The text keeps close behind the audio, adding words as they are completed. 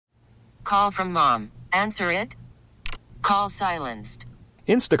Call from mom. Answer it. Call silenced.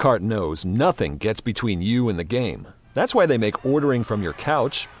 Instacart knows nothing gets between you and the game. That's why they make ordering from your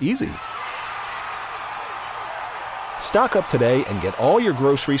couch easy. Stock up today and get all your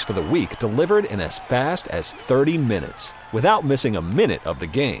groceries for the week delivered in as fast as 30 minutes without missing a minute of the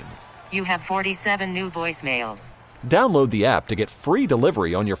game. You have 47 new voicemails. Download the app to get free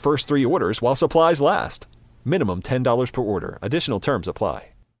delivery on your first 3 orders while supplies last. Minimum $10 per order. Additional terms apply.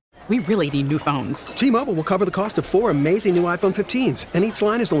 We really need new phones. T-Mobile will cover the cost of 4 amazing new iPhone 15s, and each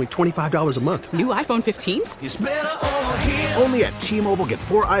line is only $25 a month. New iPhone 15s? It's better over here. Only at T-Mobile, get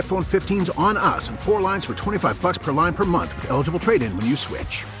 4 iPhone 15s on us and 4 lines for $25 per line per month with eligible trade-in when you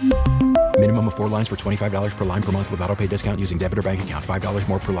switch. Minimum of 4 lines for $25 per line per month with autopay discount using debit or bank account. $5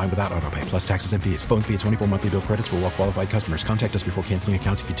 more per line without autopay, plus taxes and fees. Phone fee at 24 monthly bill credits for well-qualified customers. Contact us before canceling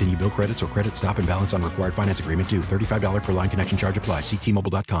account to continue bill credits or credit stop and balance on required finance agreement due. $35 per line connection charge applies. See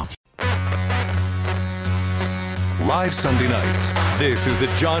T-Mobile.com. Live Sunday nights, this is the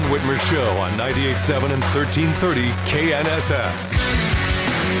John Whitmer Show on 98.7 and 1330 KNSS.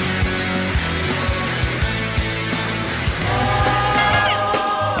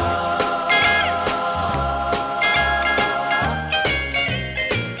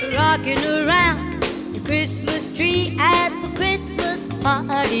 Rocking around the Christmas tree at the Christmas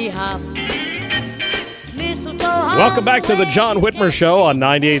party hop. Welcome back to the John Whitmer Show on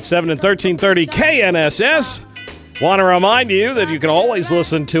 98.7 and 1330 KNSS. Want to remind you that you can always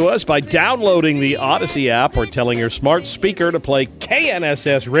listen to us by downloading the Odyssey app or telling your smart speaker to play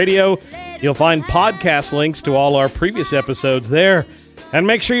KNSS Radio. You'll find podcast links to all our previous episodes there. And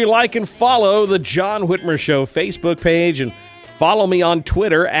make sure you like and follow the John Whitmer Show Facebook page and follow me on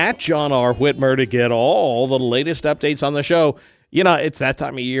Twitter at John R. Whitmer to get all the latest updates on the show. You know, it's that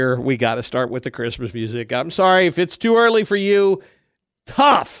time of year. We got to start with the Christmas music. I'm sorry if it's too early for you.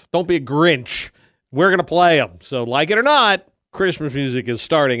 Tough. Don't be a Grinch. We're going to play them. So like it or not, Christmas music is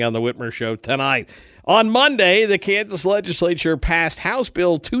starting on the Whitmer Show tonight. On Monday, the Kansas legislature passed House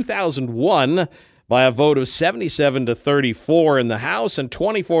Bill 2001 by a vote of 77 to 34 in the House and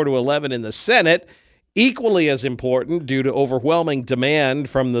 24 to 11 in the Senate. Equally as important, due to overwhelming demand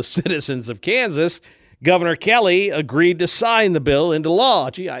from the citizens of Kansas, Governor Kelly agreed to sign the bill into law.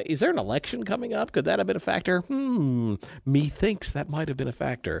 Gee, is there an election coming up? Could that have been a factor? Methinks that might have been a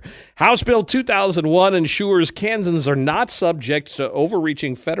factor. House Bill 2001 ensures Kansans are not subject to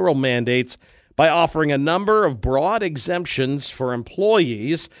overreaching federal mandates by offering a number of broad exemptions for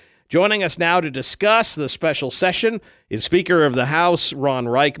employees. Joining us now to discuss the special session is Speaker of the House, Ron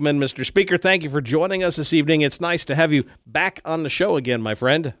Reichman. Mr. Speaker, thank you for joining us this evening. It's nice to have you back on the show again, my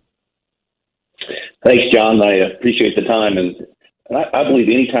friend. Thanks, John. I appreciate the time, and I believe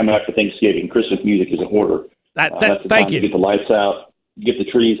any time after Thanksgiving, Christmas music is in order. That's the thank time you. To get the lights out, get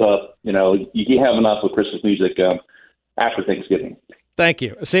the trees up. You know, you can't have enough of Christmas music after Thanksgiving. Thank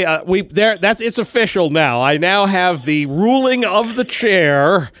you. See, it's official now. I now have the ruling of the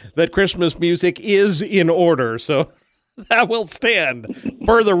chair that Christmas music is in order, so that will stand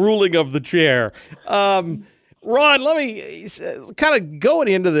per the ruling of the chair. Ron, let me kind of going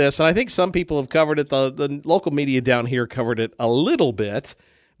into this, and I think some people have covered it. The local media down here covered it a little bit,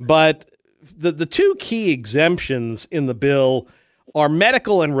 but the two key exemptions in the bill are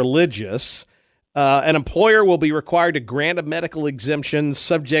medical and religious. An employer will be required to grant a medical exemption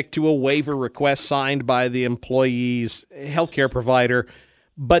subject to a waiver request signed by the employee's healthcare provider.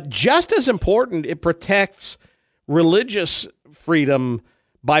 But just as important, it protects religious freedom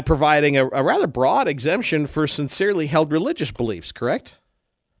by providing a rather broad exemption for sincerely held religious beliefs, correct?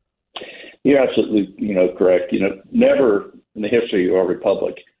 You're absolutely, correct. Never in the history of our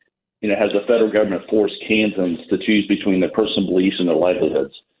republic, has the federal government forced Kansans to choose between their personal beliefs and their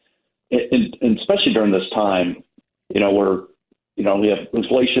livelihoods. And especially during this time, where, we have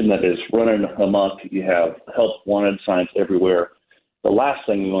inflation that is running amok. You have help wanted signs everywhere. The last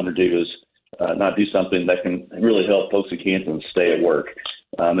thing we want to do is not do something that can really help folks in Kansas stay at work.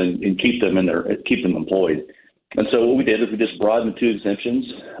 And keep them employed. And so what we did is we just broadened the two exemptions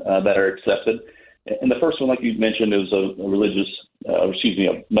that are accepted. And the first one, like you mentioned, is a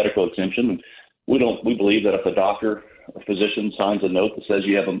medical exemption. We believe that if a doctor or physician signs a note that says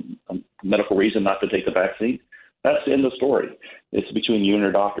you have a medical reason not to take the vaccine, that's the end of the story. It's between you and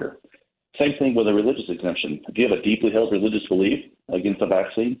your doctor. Same thing with a religious exemption. If you have a deeply held religious belief against the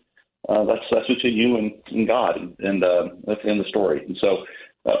vaccine, that's between you and God, and that's the end of the story. And so,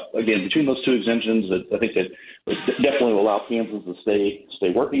 again, between those two exemptions, I think that it definitely will allow Kansas to stay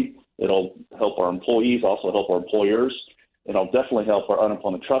working. It'll help our employees, also help our employers, and it'll definitely help our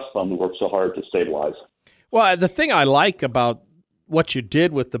unemployment trust fund we work so hard to stabilize. Well, the thing I like about what you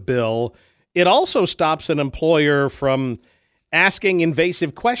did with the bill, it also stops an employer from asking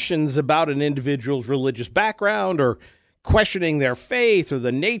invasive questions about an individual's religious background or questioning their faith or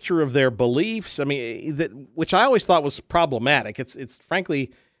the nature of their beliefs. I mean, which I always thought was problematic. It's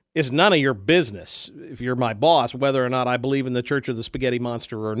frankly, it's none of your business if you're my boss, whether or not I believe in the Church of the Spaghetti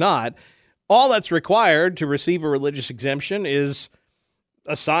Monster or not. All that's required to receive a religious exemption is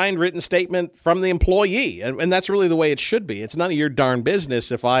a signed written statement from the employee. And that's really the way it should be. It's none of your darn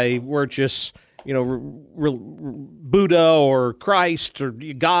business if I were just, Buddha or Christ or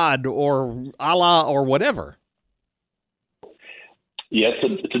God or Allah or whatever. Yeah,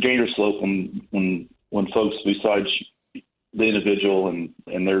 it's a dangerous slope when folks besides the individual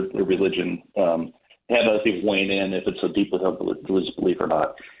and their religion have other people weighing in if it's a deeply held religious belief or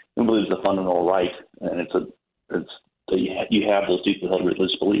not. I believe it's a fundamental right, and you have those deeply held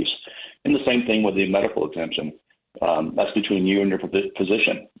religious beliefs. And the same thing with the medical exemption. That's between you and your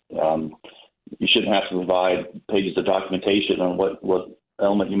physician. You shouldn't have to provide pages of documentation on what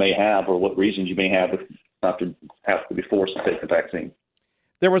element you may have or what reasons you may have not to have to be forced to take the vaccine.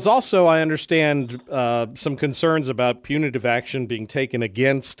 There was also, I understand, some concerns about punitive action being taken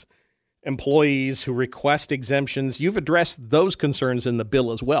against employees who request exemptions. You've addressed those concerns in the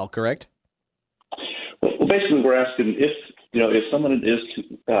bill as well, correct? Well, basically, we're asking if someone is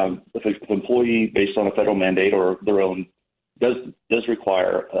if an employee, based on a federal mandate or their own, does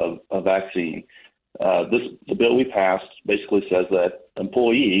require a vaccine. The bill we passed basically says that an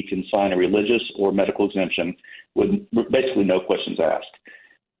employee can sign a religious or medical exemption with basically no questions asked.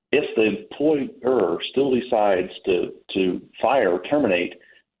 If the employer still decides to fire or terminate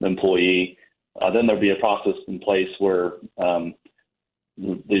the employee, then there'll be a process in place where the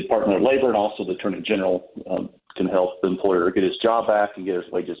Department of Labor and also the Attorney General can help the employer get his job back and get his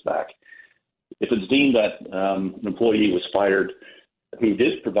wages back. If it's deemed that an employee was fired who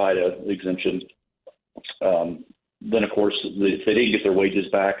did provide an exemption, then, of course, if they didn't get their wages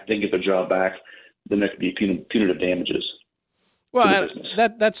back, didn't get their job back, then there could be punitive damages. Well,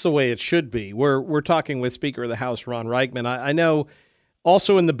 that's the way it should be. We're talking with Speaker of the House, Ron Reichman. I know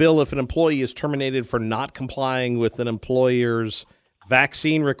also in the bill, if an employee is terminated for not complying with an employer's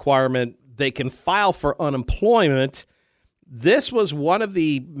vaccine requirement, they can file for unemployment. This was one of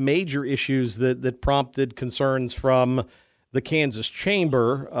the major issues that prompted concerns from the Kansas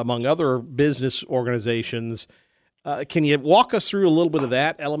Chamber, among other business organizations. Can you walk us through a little bit of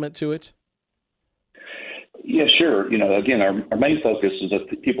that element to it? Yeah, sure. Again, our main focus is that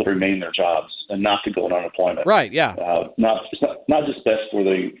people remain in their jobs and not to go on unemployment. Right. Yeah. Not just best for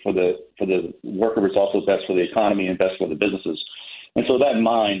the worker, but it's also best for the economy and best for the businesses. And so, with that in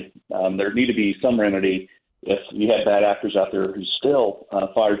mind, there need to be some remedy if you have bad actors out there who still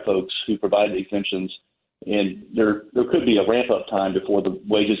fired folks who provided exemptions, and there could be a ramp-up time before the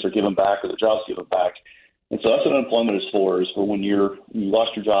wages are given back or the jobs given back. And so that's what unemployment is for when you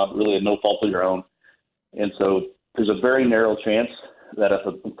lost your job really at no fault of your own. And so there's a very narrow chance that if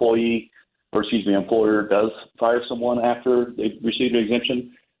an employer does fire someone after they've received an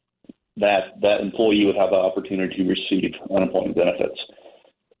exemption, that employee would have the opportunity to receive unemployment benefits.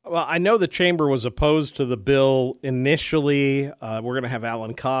 Well, I know the Chamber was opposed to the bill initially. We're going to have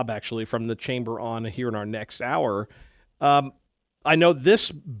Alan Cobb, actually, from the Chamber on here in our next hour. I know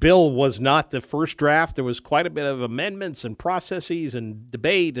this bill was not the first draft. There was quite a bit of amendments and processes and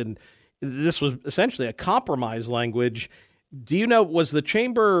debate, and this was essentially a compromise language. Do you know, was the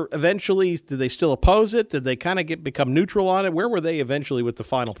Chamber eventually, did they still oppose it? Did they kind of become neutral on it? Where were they eventually with the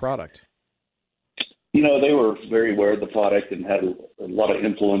final product? They were very aware of the product and had a lot of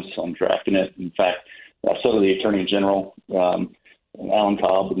influence on drafting it. In fact, so did the Attorney General, Alan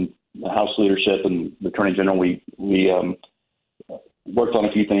Cobb, and the House leadership and the Attorney General. We worked on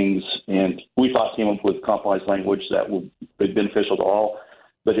a few things, and we thought came up with compromise language that would be beneficial to all.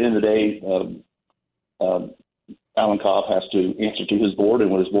 But at the end of the day, Alan Cobb has to answer to his board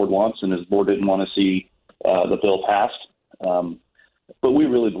and what his board wants, and his board didn't want to see the bill passed. But we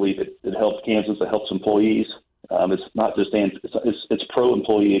really believe it helps Kansas, it helps employees. It's not just it's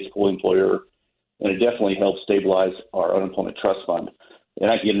pro-employee, it's pro-employer, and it definitely helps stabilize our unemployment trust fund.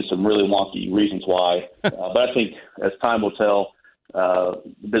 And I can get into some really wonky reasons why, but I think as time will tell, the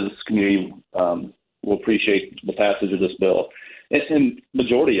business community will appreciate the passage of this bill. And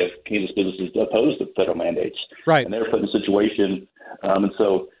majority of Kansas businesses oppose the federal mandates, right? And they're put in a situation, and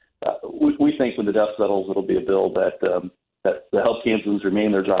so we think when the dust settles, it'll be a bill that help Kansans remain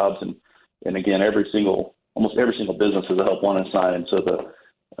in their jobs, and again, almost every single business has a help wanted sign, and so the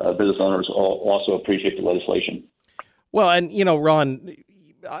business owners also appreciate the legislation. Well, and Ron,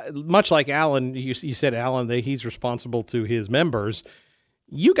 much like Alan, you said, Alan, that he's responsible to his members.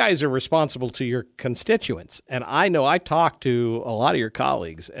 You guys are responsible to your constituents. And I know I talked to a lot of your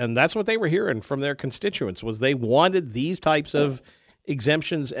colleagues, and that's what they were hearing from their constituents, was they wanted these types of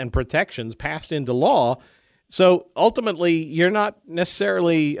exemptions and protections passed into law. So ultimately, you're not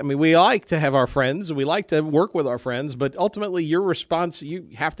necessarily, I mean, we like to have our friends, we like to work with our friends, but ultimately your response, you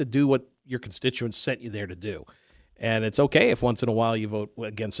have to do what your constituents sent you there to do. And it's okay if once in a while you vote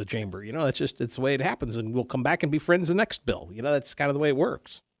against the chamber. You know, it's the way it happens, and we'll come back and be friends the next bill. You know, that's kind of the way it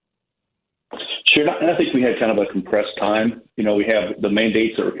works. Sure. And I think we had kind of a compressed time. You know, we have the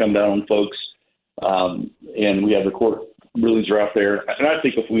mandates that were coming down on folks, and we have the court rulings are out there. And I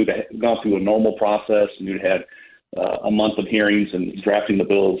think if we would have gone through a normal process and we'd had a month of hearings and drafting the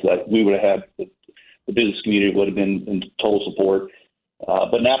bills, that we would have had the business community would have been in total support.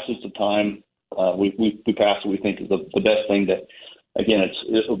 But in absence of time, we passed what we think is the best thing that, again,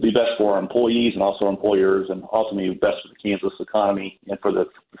 it'll be best for our employees and also our employers, and ultimately best for the Kansas economy and for the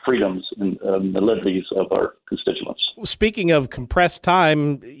freedoms and the liberties of our constituents. Speaking of compressed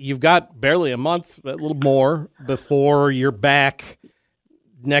time, you've got barely a month, a little more, before you're back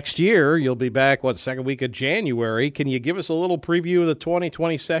next year. You'll be back, second week of January. Can you give us a little preview of the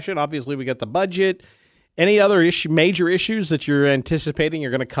 2020 session? Obviously, we got the budget. Any other major issues that you're anticipating are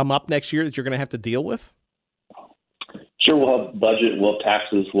going to come up next year that you're going to have to deal with? Sure, we'll have budget, we'll have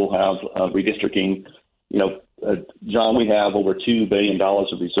taxes, we'll have redistricting. You know, John, we have over $2 billion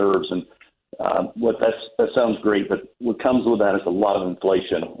of reserves, and that sounds great, but what comes with that is a lot of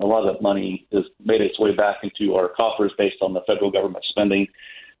inflation. A lot of that money has made its way back into our coffers based on the federal government spending,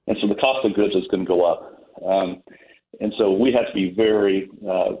 and so the cost of goods is going to go up. And so we have to be very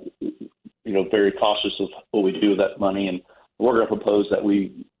very cautious of what we do with that money, and we're going to propose that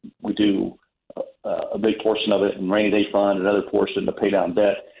we do a big portion of it in rainy day fund, another portion to pay down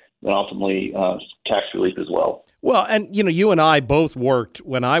debt, and ultimately tax relief as well. Well, and you and I both worked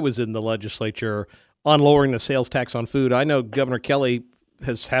when I was in the legislature on lowering the sales tax on food. I know Governor Kelly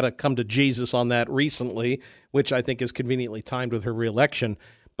has had to come to Jesus on that recently, which I think is conveniently timed with her reelection.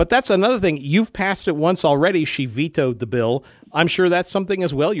 But that's another thing. You've passed it once already. She vetoed the bill. I'm sure that's something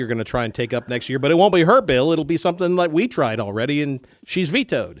as well you're going to try and take up next year. But it won't be her bill. It'll be something like we tried already, and she's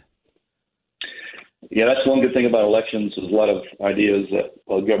vetoed. Yeah, that's one good thing about elections. There's a lot of ideas that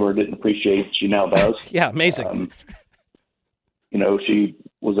the governor didn't appreciate. She now does. Yeah, amazing. She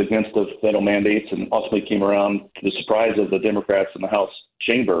was against the federal mandates and ultimately came around to the surprise of the Democrats in the House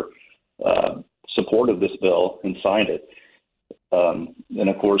chamber, supported this bill and signed it. And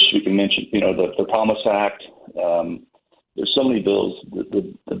of course, we can mention, the Promise Act. There's so many bills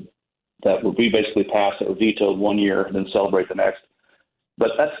that will be basically passed that were vetoed one year and then celebrate the next.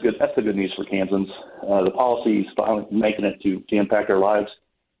 But that's good. That's the good news for Kansans. The policy is finally making it to impact our lives,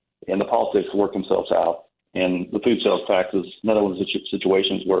 and the politics work themselves out. And the food sales tax is another one of the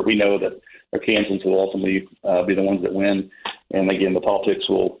situations where we know that our Kansans will ultimately be the ones that win. And again, the politics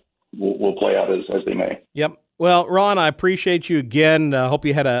will play out as they may. Yep. Well, Ron, I appreciate you again. I hope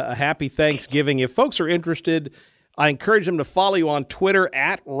you had a happy Thanksgiving. If folks are interested, I encourage them to follow you on Twitter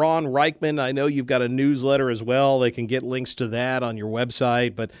at Ron Reichman. I know you've got a newsletter as well. They can get links to that on your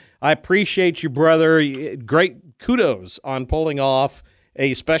website. But I appreciate you, brother. Great kudos on pulling off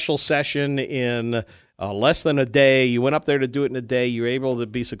a special session in less than a day. You went up there to do it in a day. You were able to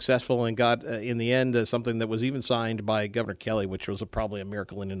be successful and got, in the end, something that was even signed by Governor Kelly, which was probably a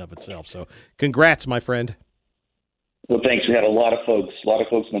miracle in and of itself. So congrats, my friend. Well, thanks. We had a lot of folks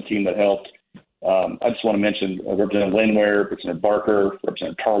on the team that helped. I just want to mention Representative Linware, Representative Barker,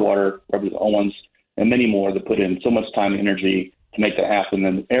 Representative Tarwater, Representative Owens, and many more that put in so much time and energy to make that happen.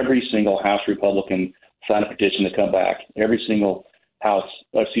 And every single House Republican signed a petition to come back. Every single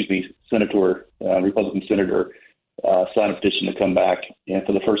Republican senator signed a petition to come back. And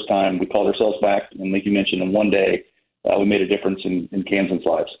for the first time, we called ourselves back. And like you mentioned, in one day, we made a difference in Kansans'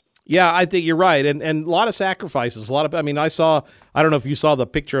 lives. Yeah, I think you're right. And a lot of sacrifices. I don't know if you saw the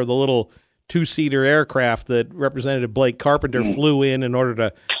picture of the little two-seater aircraft that Representative Blake Carpenter flew in order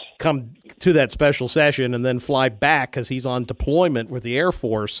to come to that special session and then fly back because he's on deployment with the Air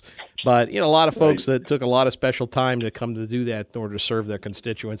Force. But, a lot of folks that took a lot of special time to come to do that in order to serve their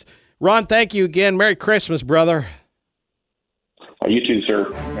constituents. Ron, thank you again. Merry Christmas, brother. You too, sir.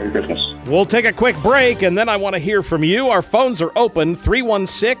 Merry Christmas. We'll take a quick break, and then I want to hear from you. Our phones are open,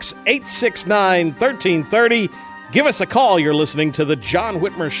 316-869-1330. Give us a call. You're listening to The John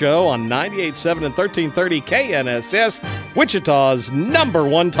Whitmer Show on 98.7 and 1330 KNSS, Wichita's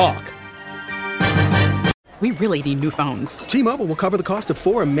 #1 talk. We really need new phones. T-Mobile will cover the cost of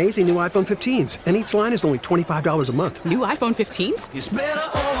 4 amazing new iPhone 15s, and each line is only $25 a month. New iPhone 15s? It's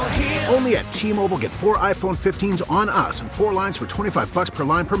better over here. Only at T-Mobile, get 4 iPhone 15s on us and 4 lines for $25 per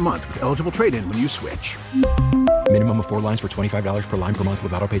line per month with eligible trade-in when you switch. Minimum of 4 lines for $25 per line per month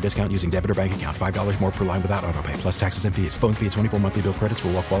with autopay discount using debit or bank account. $5 more per line without autopay, plus taxes and fees. Phone fee at 24 monthly bill credits for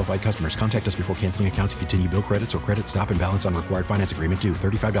well-qualified customers. Contact us before canceling account to continue bill credits or credit stop and balance on required finance agreement due.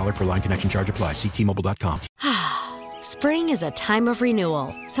 $35 per line connection charge applies. See T-Mobile.com. Spring is a time of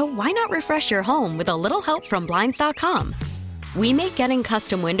renewal, so why not refresh your home with a little help from Blinds.com? We make getting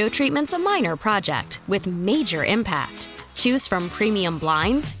custom window treatments a minor project with major impact. Choose from premium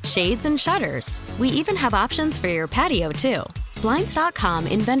blinds, shades, and shutters. We even have options for your patio, too. Blinds.com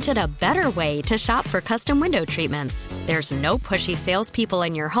invented a better way to shop for custom window treatments. There's no pushy salespeople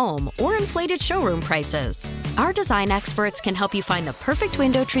in your home or inflated showroom prices. Our design experts can help you find the perfect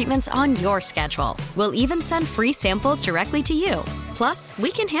window treatments on your schedule. We'll even send free samples directly to you. Plus,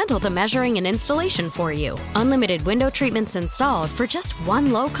 we can handle the measuring and installation for you. Unlimited window treatments installed for just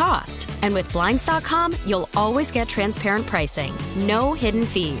one low cost. And with Blinds.com, you'll always get transparent pricing. No hidden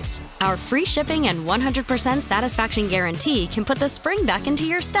fees. Our free shipping and 100% satisfaction guarantee can put the spring back into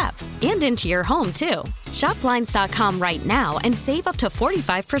your step and into your home, too. Shop Blinds.com right now and save up to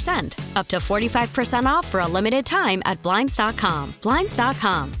 45%. Up to 45% off for a limited time at Blinds.com.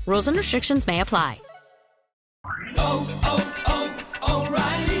 Blinds.com. Rules and restrictions may apply.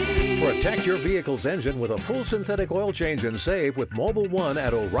 O'Reilly. Protect your vehicle's engine with a full synthetic oil change and save with Mobil 1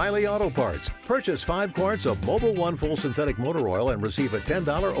 at O'Reilly Auto Parts. Purchase 5 quarts of Mobil 1 full synthetic motor oil and receive a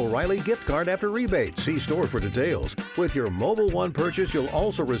 $10 O'Reilly gift card after rebate. See store for details. With your Mobil 1 purchase, you'll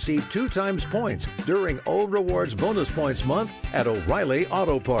also receive 2 times points during O Rewards Bonus Points Month at O'Reilly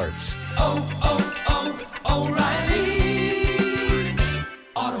Auto Parts. O'Reilly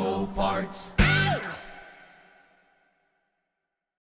Auto Parts.